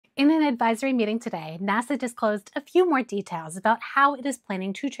In an advisory meeting today, NASA disclosed a few more details about how it is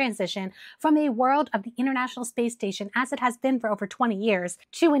planning to transition from a world of the International Space Station as it has been for over 20 years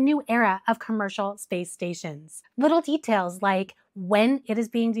to a new era of commercial space stations. Little details like when it is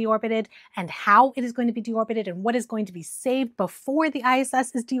being deorbited and how it is going to be deorbited and what is going to be saved before the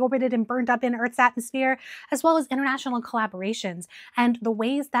ISS is deorbited and burned up in Earth's atmosphere, as well as international collaborations and the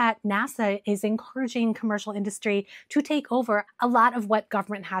ways that NASA is encouraging commercial industry to take over a lot of what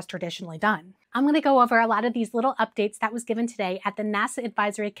government has traditionally done. I'm going to go over a lot of these little updates that was given today at the NASA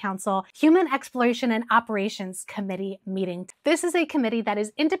Advisory Council Human Exploration and Operations Committee meeting. This is a committee that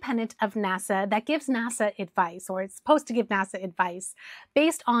is independent of NASA that gives NASA advice, or it's supposed to give NASA advice,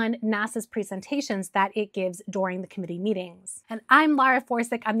 based on NASA's presentations that it gives during the committee meetings. And I'm Lara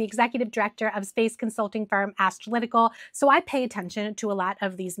Forsick. I'm the executive director of space consulting firm Astralytical, so I pay attention to a lot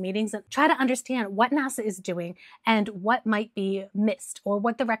of these meetings and try to understand what NASA is doing and what might be missed or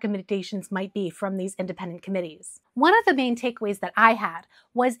what the recommendations might be from these independent committees. One of the main takeaways that I had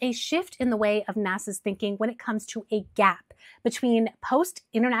was a shift in the way of NASA's thinking when it comes to a gap between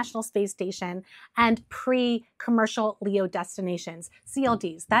post-International Space Station and pre-commercial LEO destinations,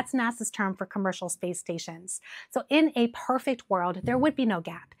 CLDs. That's NASA's term for commercial space stations. So in a perfect world, there would be no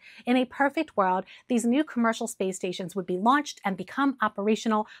gap. In a perfect world, these new commercial space stations would be launched and become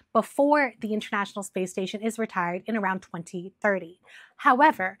operational before the International Space Station is retired in around 2030.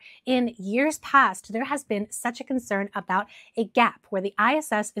 However, in years past, there has been such a concern about a gap where the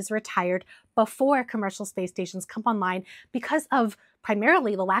ISS is retired before commercial space stations come online because of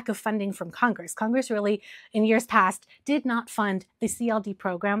primarily the lack of funding from Congress. Congress really, in years past, did not fund the CLD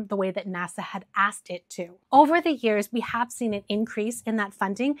program the way that NASA had asked it to. Over the years, we have seen an increase in that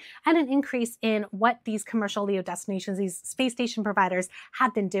funding and an increase in what these commercial LEO destinations, these space station providers,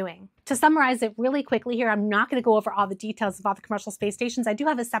 have been doing. To summarize it really quickly here, I'm not going to go over all the details of all the commercial space stations. I do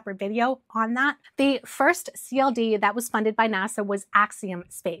have a separate video on that. The first CLD that was funded by NASA was Axiom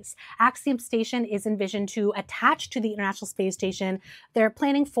Space. Axiom Station is envisioned to attach to the International Space Station. They're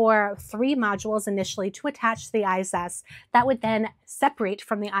planning for 3 modules initially to attach to the ISS that would then separate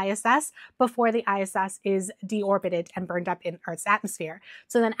from the ISS before the ISS is deorbited and burned up in Earth's atmosphere.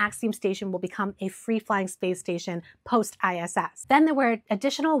 So then Axiom Station will become a free-flying space station post-ISS. Then there were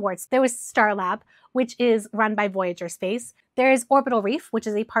additional awards. There was Starlab, which is run by Voyager Space. There is Orbital Reef, which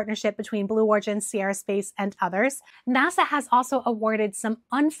is a partnership between Blue Origin, Sierra Space, and others. NASA has also awarded some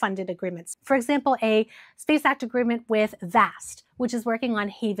unfunded agreements. For example, a Space Act agreement with VAST, which is working on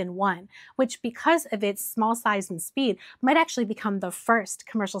Haven 1, which because of its small size and speed, might actually become the first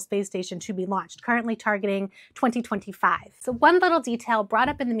commercial space station to be launched, currently targeting 2025. So one little detail brought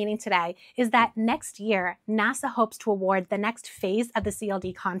up in the meeting today is that next year, NASA hopes to award the next phase of the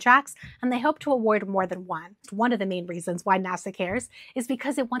CLD contracts, and they hope to award more than one. One of the main reasons why NASA cares is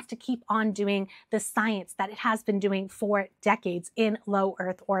because it wants to keep on doing the science that it has been doing for decades in low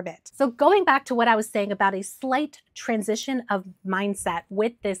Earth orbit. So going back to what I was saying about a slight transition of mindset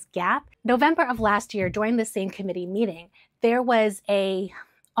with this gap, November of last year during the same committee meeting, there was a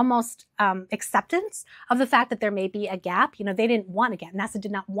almost acceptance of the fact that there may be a gap. You know, they didn't want a gap. NASA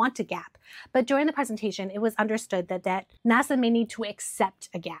did not want a gap. But during the presentation, it was understood that NASA may need to accept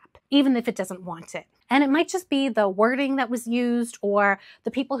a gap, even if it doesn't want it. And it might just be the wording that was used or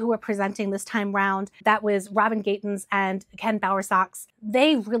the people who were presenting this time round. That was Robin Gatens and Ken Bowersox.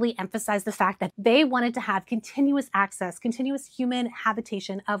 They really emphasized the fact that they wanted to have continuous access, continuous human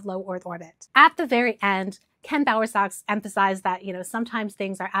habitation of low Earth orbit. At the very end, Ken Bowersox emphasized that, you know, sometimes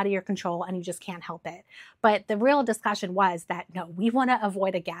things are out of your control and you just can't help it. But the real discussion was that, no, we want to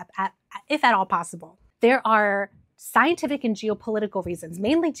avoid a gap, if at all possible. There are scientific and geopolitical reasons,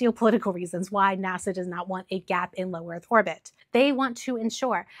 mainly geopolitical reasons, why NASA does not want a gap in low Earth orbit. They want to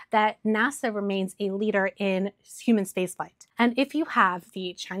ensure that NASA remains a leader in human spaceflight. And if you have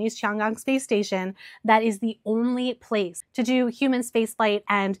the Chinese Tiangong space station, that is the only place to do human spaceflight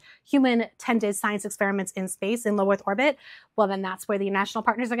and human tended science experiments in space in low Earth orbit, well, then that's where the national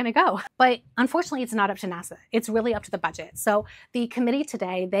partners are going to go. But unfortunately, it's not up to NASA. It's really up to the budget. So the committee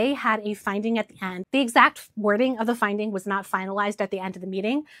today, they had a finding at the end. The exact wording of the finding was not finalized at the end of the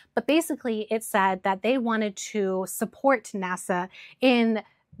meeting, but basically it said that they wanted to support NASA in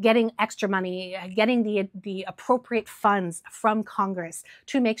getting extra money, getting the appropriate funds from Congress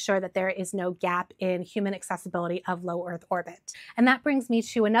to make sure that there is no gap in human accessibility of low Earth orbit. And that brings me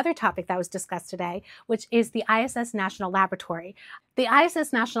to another topic that was discussed today, which is the ISS National Laboratory. The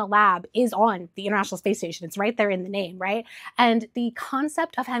ISS National Lab is on the International Space Station. It's right there in the name, right? And the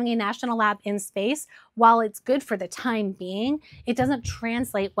concept of having a national lab in space, while it's good for the time being, it doesn't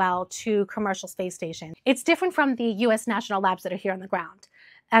translate well to commercial space station. It's different from the US national labs that are here on the ground.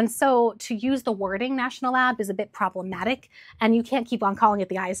 And so to use the wording National Lab is a bit problematic, and you can't keep on calling it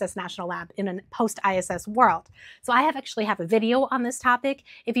the ISS National Lab in a post-ISS world. So I actually have a video on this topic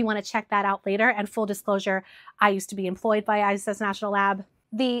if you want to check that out later. And full disclosure, I used to be employed by ISS National Lab.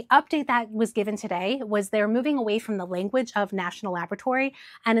 The update that was given today was they're moving away from the language of National Laboratory,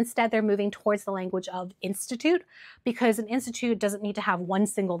 and instead they're moving towards the language of institute, because an institute doesn't need to have one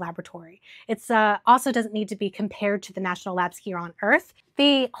single laboratory. It's also doesn't need to be compared to the national labs here on Earth.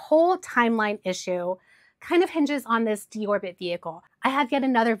 The whole timeline issue kind of hinges on this deorbit vehicle. I have yet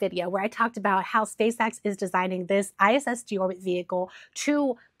another video where I talked about how SpaceX is designing this ISS deorbit vehicle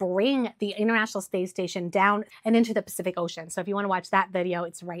to bring the International Space Station down and into the Pacific Ocean. So if you want to watch that video,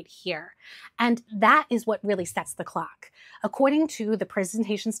 it's right here. And that is what really sets the clock. According to the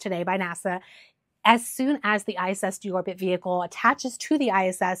presentations today by NASA, as soon as the ISS deorbit vehicle attaches to the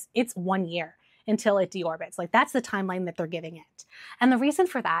ISS, it's 1 year until it deorbits. Like, that's the timeline that they're giving it. And the reason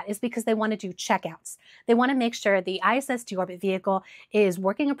for that is because they want to do checkouts. They want to make sure the ISS deorbit vehicle is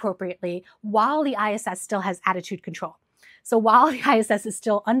working appropriately while the ISS still has attitude control. So while the ISS is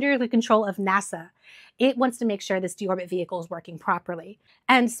still under the control of NASA, it wants to make sure this deorbit vehicle is working properly.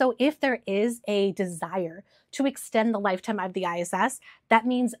 And so if there is a desire to extend the lifetime of the ISS, that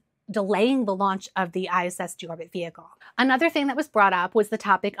means delaying the launch of the ISS deorbit vehicle. Another thing that was brought up was the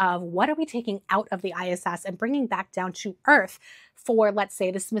topic of what are we taking out of the ISS and bringing back down to Earth for, let's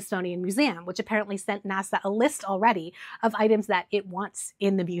say, the Smithsonian Museum, which apparently sent NASA a list already of items that it wants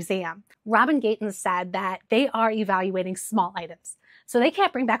in the museum. Robin Gatens said that they are evaluating small items. So they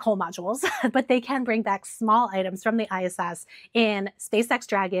can't bring back whole modules, but they can bring back small items from the ISS in SpaceX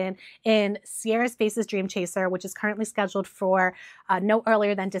Dragon, in Sierra Space's Dream Chaser, which is currently scheduled for no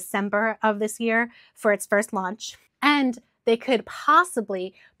earlier than December of this year for its first launch. And they could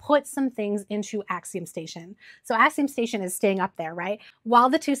possibly put some things into Axiom Station. So Axiom Station is staying up there, right? While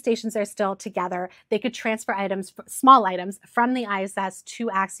the two stations are still together, they could transfer items, small items, from the ISS to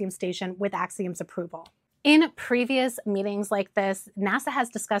Axiom Station with Axiom's approval. In previous meetings like this, NASA has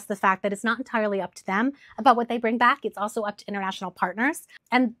discussed the fact that it's not entirely up to them about what they bring back. It's also up to international partners.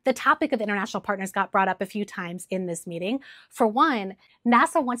 And the topic of international partners got brought up a few times in this meeting. For one,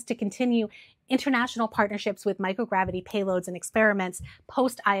 NASA wants to continue international partnerships with microgravity payloads and experiments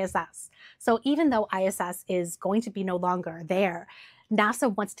post-ISS. So even though ISS is going to be no longer there,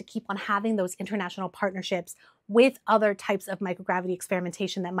 NASA wants to keep on having those international partnerships with other types of microgravity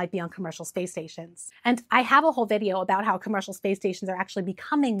experimentation that might be on commercial space stations. And I have a whole video about how commercial space stations are actually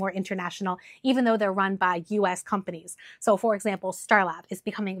becoming more international, even though they're run by US companies. So for example, Starlab is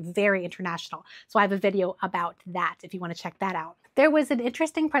becoming very international. So I have a video about that if you want to check that out. There was an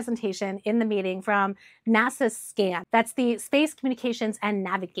interesting presentation in the meeting from NASA's SCAN. That's the Space Communications and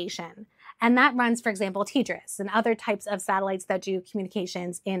Navigation. And that runs, for example, TDRS and other types of satellites that do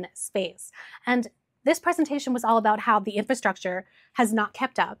communications in space. And this presentation was all about how the infrastructure has not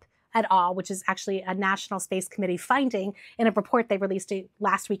kept up at all, which is actually a National Space Committee finding in a report they released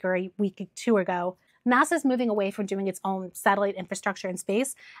last week or a week or two ago. NASA is moving away from doing its own satellite infrastructure in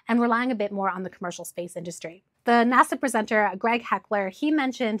space and relying a bit more on the commercial space industry. The NASA presenter, Greg Heckler, he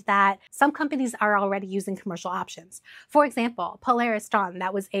mentioned that some companies are already using commercial options. For example, Polaris Dawn,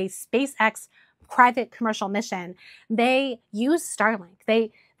 that was a SpaceX private commercial mission, they used Starlink.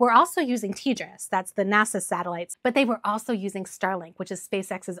 They were also using TDRS, that's the NASA satellites, but they were also using Starlink, which is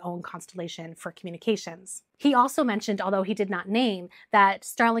SpaceX's own constellation for communications. He also mentioned, although he did not name, that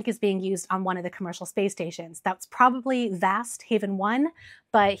Starlink is being used on one of the commercial space stations. That's probably Vast Haven 1,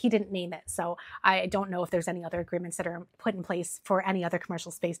 but he didn't name it. So I don't know if there's any other agreements that are put in place for any other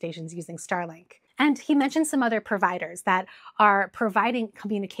commercial space stations using Starlink. And he mentioned some other providers that are providing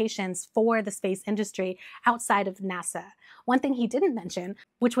communications for the space industry outside of NASA. One thing he didn't mention,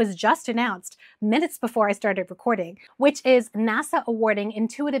 which was just announced minutes before I started recording, which is NASA awarding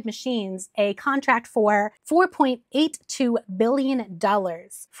Intuitive Machines a contract for $4.82 billion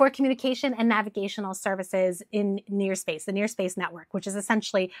for communication and navigational services in near space, the Near Space Network, which is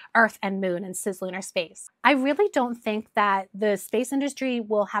essentially Earth and Moon and cislunar space. I really don't think that the space industry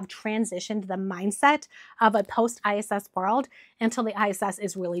will have transitioned the mindset of a post-ISS world until the ISS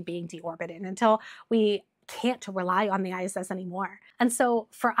is really being deorbited, until we can't rely on the ISS anymore. And so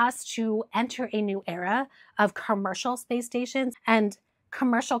for us to enter a new era of commercial space stations and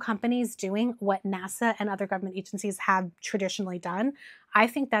commercial companies doing what NASA and other government agencies have traditionally done, I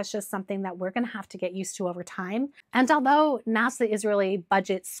think that's just something that we're going to have to get used to over time. And although NASA is really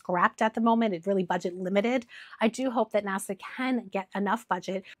budget scrapped at the moment, it's really budget limited, I do hope that NASA can get enough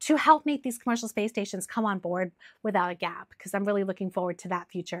budget to help make these commercial space stations come on board without a gap, because I'm really looking forward to that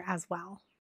future as well.